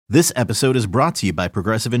This episode is brought to you by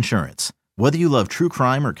Progressive Insurance. Whether you love true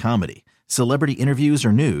crime or comedy, celebrity interviews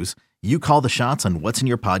or news, you call the shots on what's in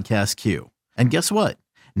your podcast queue. And guess what?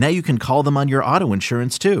 Now you can call them on your auto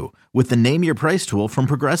insurance too with the Name Your Price tool from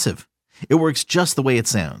Progressive. It works just the way it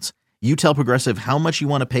sounds. You tell Progressive how much you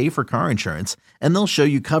want to pay for car insurance, and they'll show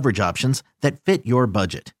you coverage options that fit your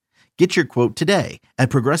budget. Get your quote today at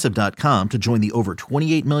Progressive.com to join the over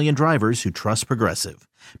 28 million drivers who trust Progressive.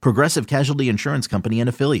 Progressive Casualty Insurance Company and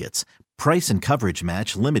Affiliates. Price and coverage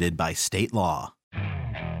match limited by state law.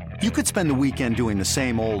 You could spend the weekend doing the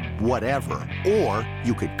same old whatever, or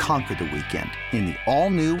you could conquer the weekend in the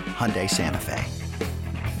all-new Hyundai Santa Fe.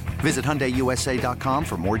 Visit HyundaiUSA.com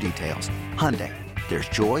for more details. Hyundai, there's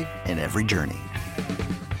joy in every journey.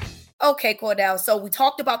 Okay, Cordell. So we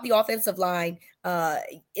talked about the offensive line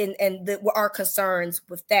and our concerns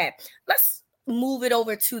with that. Let's move it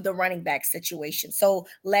over to the running back situation. So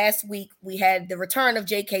last week we had the return of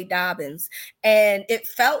J.K. Dobbins, and it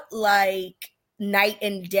felt like night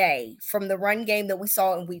and day from the run game that we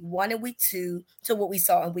saw in week 1 and week 2 to what we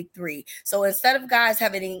saw in week 3. So instead of guys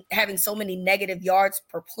having so many negative yards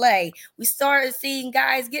per play, we started seeing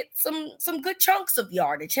guys get some good chunks of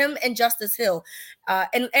yardage, him and Justice Hill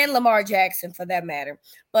and Lamar Jackson for that matter.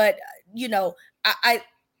 But, I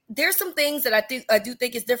there's some things that I do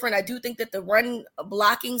think is different. I do think that the run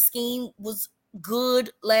blocking scheme was good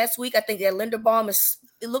last week. I think that Linderbaum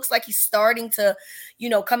it looks like he's starting to,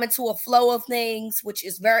 come into a flow of things, which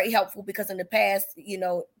is very helpful because in the past,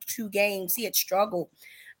 2 games he had struggled.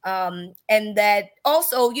 And that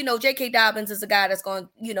also, J.K. Dobbins is a guy that's going,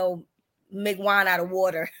 make wine out of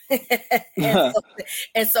water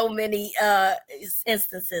in so many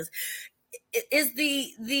instances. Is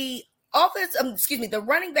the offense, the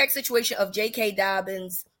running back situation of J.K.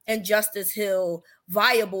 Dobbins and Justice Hill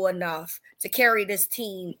viable enough to carry this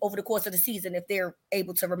team over the course of the season if they're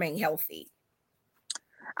able to remain healthy?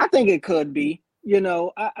 I think it could be.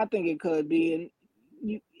 I think it could be.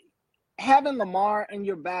 And having Lamar in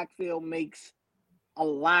your backfield makes a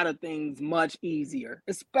lot of things much easier,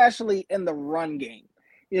 especially in the run game.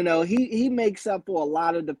 He makes up for a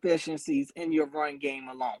lot of deficiencies in your run game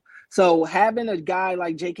alone. So having a guy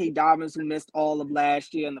like J.K. Dobbins, who missed all of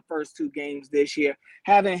last year and the first 2 games this year,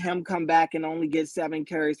 having him come back and only get 7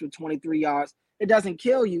 carries for 23 yards, it doesn't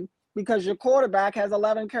kill you because your quarterback has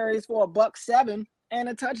 11 carries for $107 and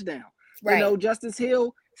a touchdown. Right. Justice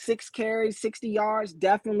Hill, 6 carries, 60 yards,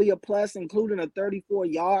 definitely a plus, including a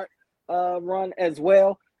 34-yard run as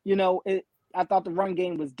well. I thought the run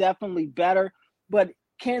game was definitely better, but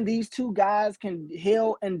can these 2 guys, can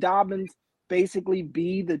Hill and Dobbins basically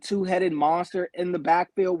be the 2-headed monster in the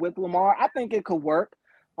backfield with Lamar? I think it could work.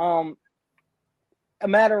 A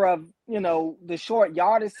matter of, the short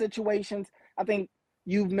yardage situations, I think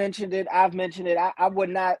you've mentioned it. I've mentioned it. I would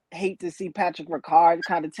not hate to see Patrick Ricard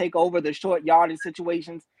kind of take over the short yardage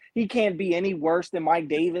situations. He can't be any worse than Mike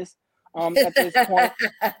Davis at this point.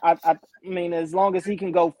 I mean, as long as he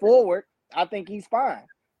can go forward, I think he's fine.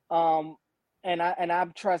 And I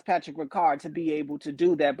trust Patrick Ricard to be able to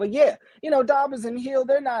do that. But yeah, Dobbins and Hill,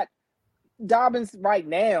 Dobbins right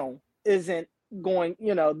now isn't going,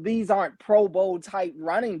 these aren't Pro Bowl type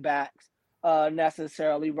running backs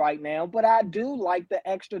necessarily right now. But I do like the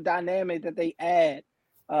extra dynamic that they add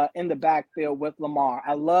in the backfield with Lamar.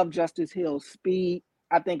 I love Justice Hill's speed.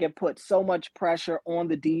 I think it puts so much pressure on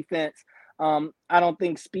the defense. I don't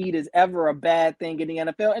think speed is ever a bad thing in the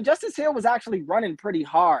NFL. And Justice Hill was actually running pretty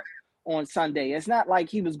hard on Sunday. It's not like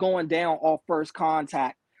he was going down off first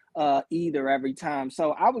contact either every time.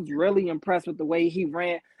 So I was really impressed with the way he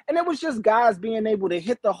ran. And it was just guys being able to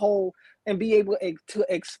hit the hole and be able to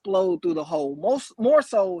explode through the hole. More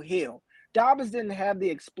so Hill. Dobbins didn't have the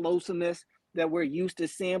explosiveness that we're used to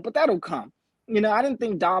seeing, but that'll come. I didn't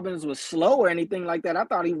think Dobbins was slow or anything like that. I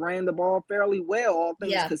thought he ran the ball fairly well, all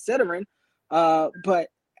things considering. But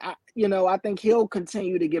I think he'll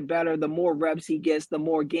continue to get better. The more reps he gets, the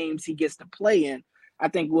more games he gets to play in. I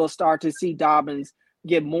think we'll start to see Dobbins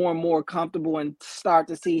get more and more comfortable and start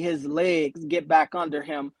to see his legs get back under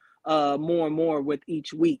him more and more with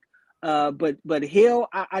each week. But Hill,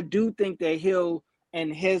 I do think that Hill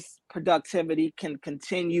and his productivity can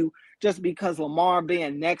continue just because Lamar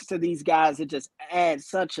being next to these guys, it just adds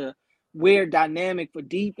such a weird dynamic for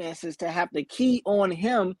defenses to have to key on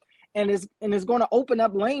him. And it's going to open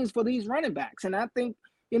up lanes for these running backs. And I think,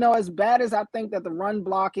 as bad as I think that the run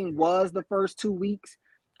blocking was the first 2 weeks,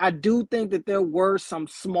 I do think that there were some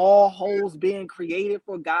small holes being created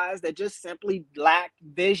for guys that just simply lack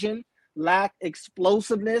vision, lack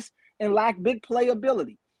explosiveness, and lack big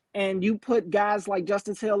playability. and you put guys like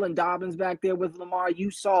Justice Hill and Dobbins back there with Lamar,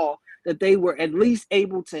 you saw that they were at least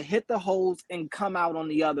able to hit the holes and come out on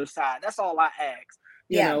the other side. That's all I ask.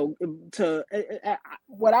 You know,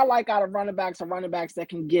 what I like out of running backs are running backs that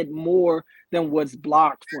can get more than what's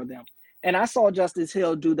blocked for them. And I saw Justice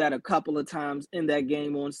Hill do that a couple of times in that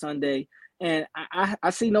game on Sunday. And I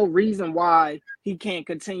see no reason why he can't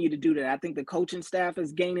continue to do that. I think the coaching staff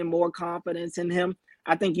is gaining more confidence in him.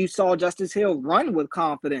 I think you saw Justice Hill run with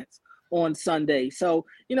confidence on Sunday. So,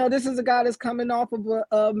 you know, this is a guy that's coming off of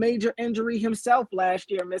a major injury himself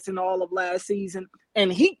last year, missing all of last season.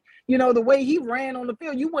 And he, you know, the way he ran on the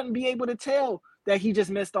field, you wouldn't be able to tell that he just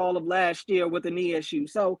missed all of last year with a knee issue.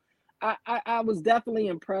 So I was definitely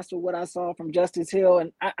impressed with what I saw from Justice Hill.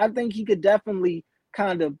 And I think he could definitely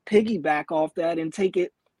kind of piggyback off that and take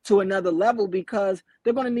it to another level, because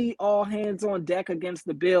they're going to need all hands on deck against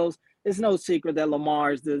the Bills. It's no secret that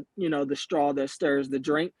Lamar is the straw that stirs the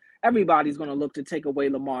drink. Everybody's going to look to take away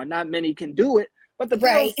Lamar. Not many can do it, but the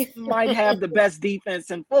Bills might have the best defense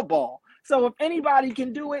in football. So if anybody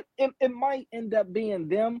can do it, it might end up being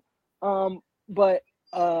them. But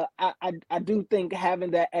I do think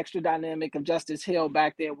having that extra dynamic of Justice Hill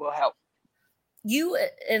back there will help. You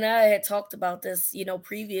and I had talked about this,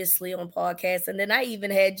 previously on podcasts, and then I even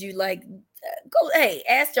had you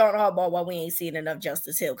ask John Harbaugh why we ain't seeing enough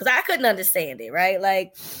Justice Hill, because I couldn't understand it, right?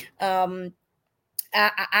 Like,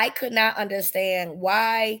 I could not understand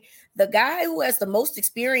why the guy who has the most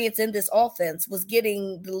experience in this offense was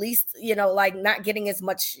getting the least, not getting as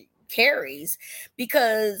much carries,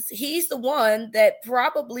 because he's the one that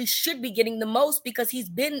probably should be getting the most because he's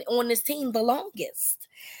been on this team the longest.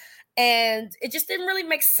 And it just didn't really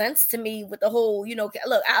make sense to me with the whole, look,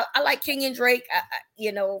 I like Kenyon Drake,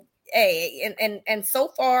 and so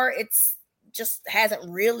far it's just hasn't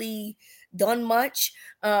really done much.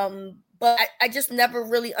 But I just never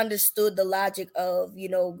really understood the logic of,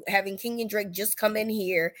 having Kenyon Drake just come in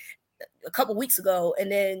here a couple weeks ago,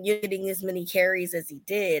 and then you're getting as many carries as he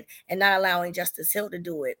did and not allowing Justice Hill to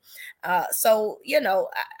do it. So,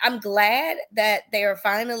 I'm glad that they are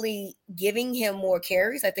finally giving him more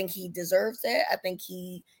carries. I think he deserves that. I think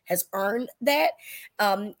he has earned that.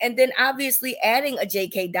 And then obviously adding a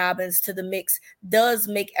J.K. Dobbins to the mix does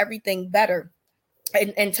make everything better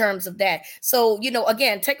in terms of that. So,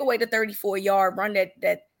 again, take away the 34-yard run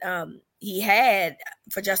that he had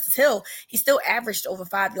for Justice Hill, he still averaged over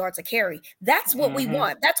 5 yards a carry. That's what we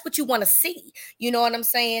want. That's what you want to see. You know what I'm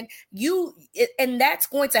saying? And that's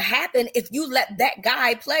going to happen if you let that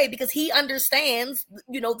guy play, because he understands,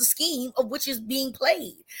 the scheme of which is being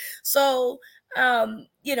played. So,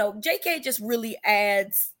 JK just really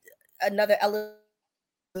adds another element.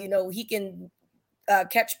 He can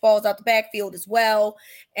catch balls out the backfield as well,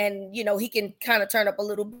 and he can kind of turn up a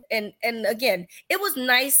little bit. And again, it was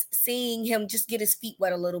nice seeing him just get his feet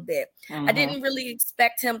wet a little bit. I didn't really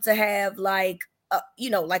expect him to have like a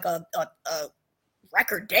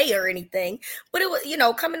record day or anything, but it was,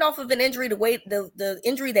 coming off of an injury, the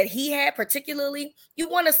injury that he had particularly, you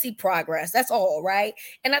want to see progress. That's all, right?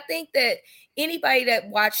 And I think that anybody that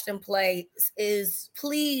watched him play is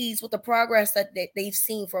pleased with the progress that they've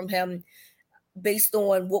seen from him, based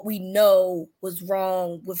on what we know was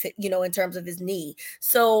wrong with it, in terms of his knee.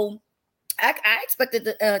 So I expected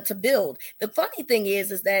to build. The funny thing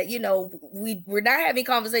is that, we're not having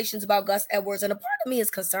conversations about Gus Edwards. And a part of me is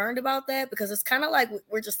concerned about that, because it's kind of like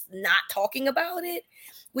we're just not talking about it,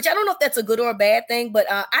 which I don't know if that's a good or a bad thing, but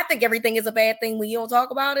I think everything is a bad thing when you don't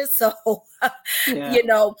talk about it. So,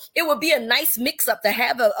 it would be a nice mix up to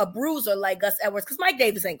have a bruiser like Gus Edwards, because Mike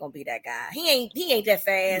Davis ain't going to be that guy. He ain't that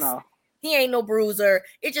fast. No. He ain't no bruiser.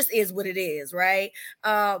 It just is what it is, right?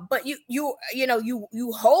 But you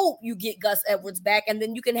hope you get Gus Edwards back, and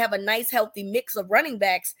then you can have a nice, healthy mix of running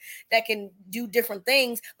backs that can do different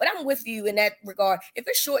things. But I'm with you in that regard. If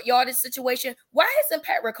it's short yardage situation, why isn't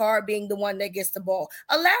Pat Ricard being the one that gets the ball?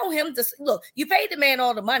 Allow him to look. You paid the man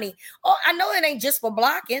all the money. Oh, I know it ain't just for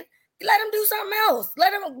blocking. Let him do something else.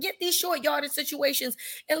 Let him get these short yardage situations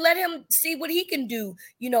and let him see what he can do,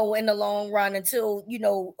 in the long run, until,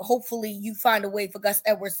 hopefully you find a way for Gus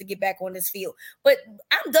Edwards to get back on this field. But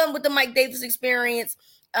I'm done with the Mike Davis experience.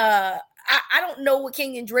 I don't know what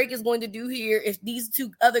Kenyon Drake is going to do here if these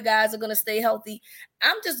two other guys are going to stay healthy.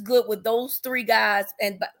 I'm just good with those three guys.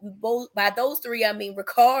 And by those three, I mean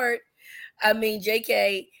Ricard, I mean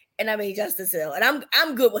JK, and I mean Justice Hill. And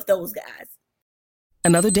I'm good with those guys.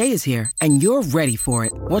 Another day is here, and you're ready for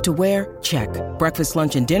it. What to wear? Check. Breakfast,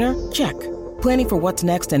 lunch, and dinner? Check. Planning for what's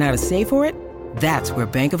next and how to save for it? That's where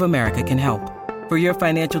Bank of America can help. For your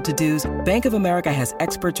financial to-dos, Bank of America has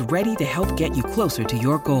experts ready to help get you closer to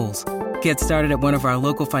your goals. Get started at one of our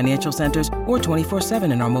local financial centers or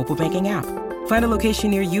 24/7 in our mobile banking app. Find a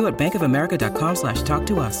location near you at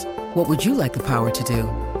bankofamerica.com/talktous. What would you like the power to do?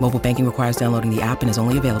 Mobile banking requires downloading the app and is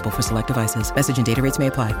only available for select devices. Message and data rates may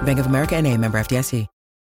apply. Bank of America N.A., member FDIC.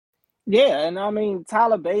 Yeah, and I mean,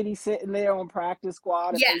 Tyler Beatty sitting there on practice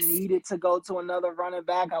squad. If Yes. they needed to go to another running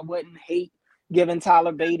back, I wouldn't hate giving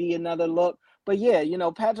Tyler Beatty another look. But yeah,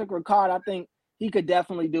 Patrick Ricard, I think he could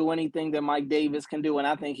definitely do anything that Mike Davis can do, and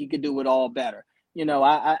I think he could do it all better.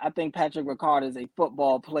 I think Patrick Ricard is a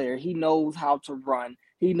football player. He knows how to run.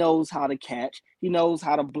 He knows how to catch. He knows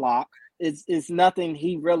how to block. It's nothing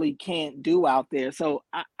he really can't do out there. So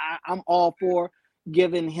I'm all for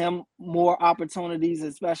giving him more opportunities,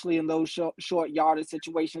 especially in those short yardage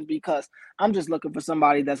situations, because I'm just looking for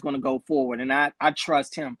somebody that's going to go forward, and I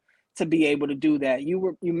trust him to be able to do that.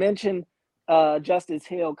 You mentioned Justice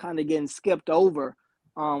Hill kind of getting skipped over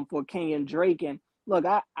for Kenyon Drake, and look,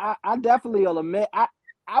 I definitely will admit I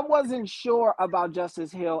wasn't sure about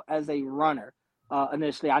Justice Hill as a runner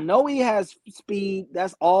initially. I know he has speed,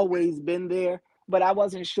 that's always been there, but I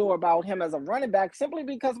wasn't sure about him as a running back simply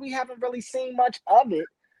because we haven't really seen much of it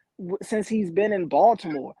since he's been in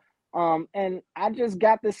Baltimore. And I just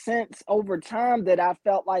got the sense over time that I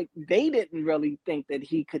felt like they didn't really think that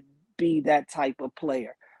he could be that type of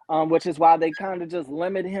player, which is why they kind of just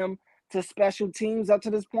limit him to special teams up to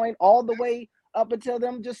this point, all the way up until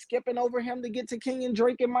them just skipping over him to get to Kenyon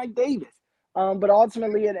Drake and Mike Davis. But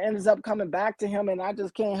ultimately, it ends up coming back to him, and I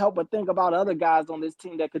just can't help but think about other guys on this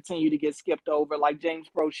team that continue to get skipped over, like James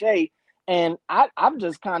Prochet. And I'm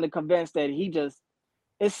just kind of convinced that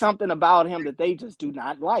it's something about him that they just do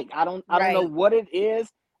not like. I don't know what it is,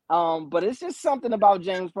 but it's just something about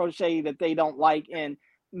James Prochet that they don't like, and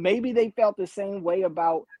maybe they felt the same way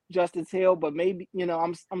about Justice Hill, but maybe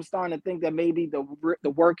I'm starting to think that maybe the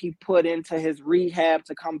work he put into his rehab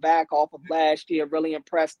to come back off of last year really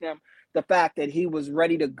impressed them. The fact that he was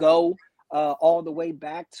ready to go all the way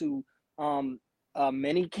back to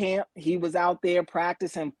mini camp, he was out there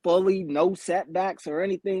practicing fully, no setbacks or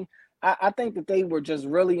anything. I think that they were just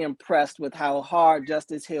really impressed with how hard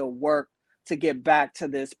Justice Hill worked to get back to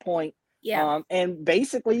this point. Yeah. And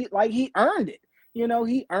basically, like, he earned it.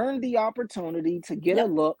 He earned the opportunity to get a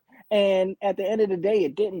look. And at the end of the day,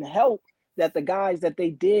 it didn't help that the guys that they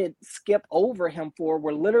did skip over him for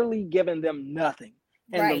were literally giving them nothing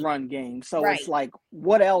in the run game. So it's like,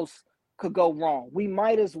 what else could go wrong? We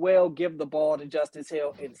might as well give the ball to Justice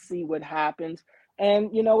Hill and see what happens. And,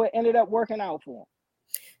 it ended up working out for him.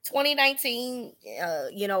 2019,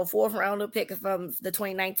 fourth rounder pick from the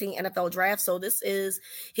 2019 NFL draft. So this is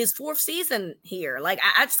his fourth season here. Like,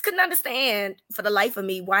 I just couldn't understand for the life of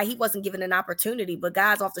me why he wasn't given an opportunity, but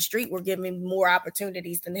guys off the street were giving more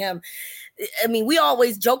opportunities than him. I mean, we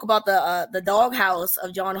always joke about the doghouse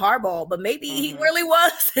of John Harbaugh, but maybe he really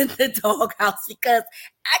was in the doghouse, because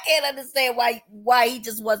I can't understand why he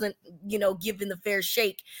just wasn't, given the fair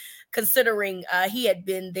shake, considering he had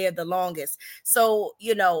been there the longest. So,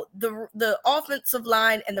 the offensive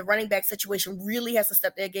line and the running back situation really has to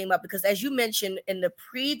step their game up, because as you mentioned in the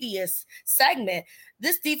previous segment,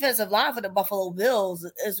 this defensive line for the Buffalo Bills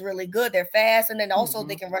is really good. They're fast, and then also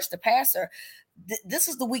they can rush the passer. This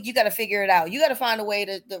is the week you got to figure it out. You got to find a way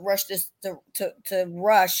to rush this, to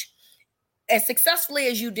rush as successfully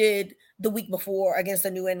as you did the week before against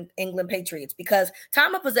the New England Patriots, because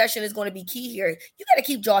time of possession is going to be key here. You got to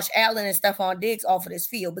keep Josh Allen and Stephon Diggs off of this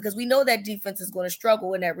field, because we know that defense is going to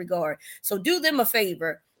struggle in that regard. So do them a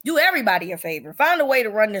favor. Do everybody a favor. Find a way to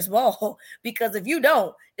run this ball, because if you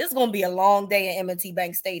don't, it's going to be a long day at M&T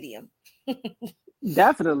Bank Stadium.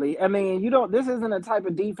 Definitely. I mean, this isn't a type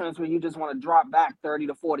of defense where you just want to drop back 30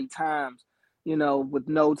 to 40 times, with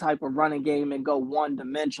no type of running game and go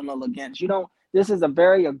one-dimensional against. This is a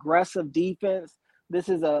very aggressive defense. This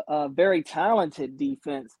is a very talented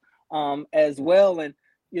defense as well. And,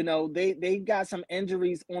 they got some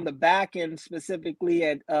injuries on the back end, specifically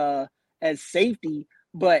at safety.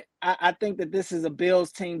 But I think that this is a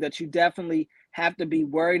Bills team that you definitely have to be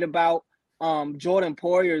worried about. Jordan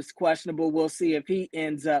Poyer is questionable. We'll see if he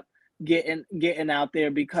ends up getting out there,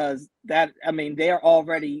 because they're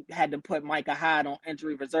already had to put Micah Hyde on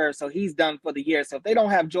injury reserve, so he's done for the year. So if they don't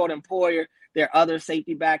have Jordan Poyer, their other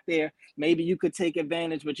safety back there, maybe you could take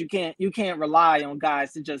advantage, but you can't rely on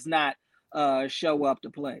guys to just not show up to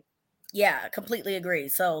play. Yeah, completely agree.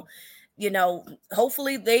 So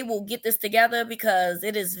hopefully they will get this together because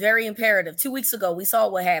it is very imperative. 2 weeks ago, we saw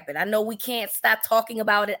what happened. I know we can't stop talking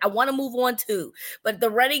about it. I want to move on too, but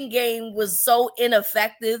the running game was so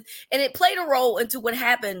ineffective, and it played a role into what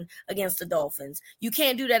happened against the Dolphins. You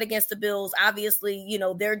can't do that against the Bills. Obviously,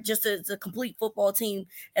 they're just as a complete football team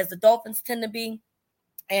as the Dolphins tend to be.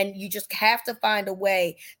 And you just have to find a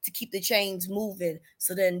way to keep the chains moving,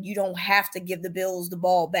 so then you don't have to give the Bills the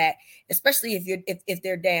ball back, especially if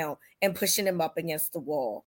they're down and pushing them up against the wall.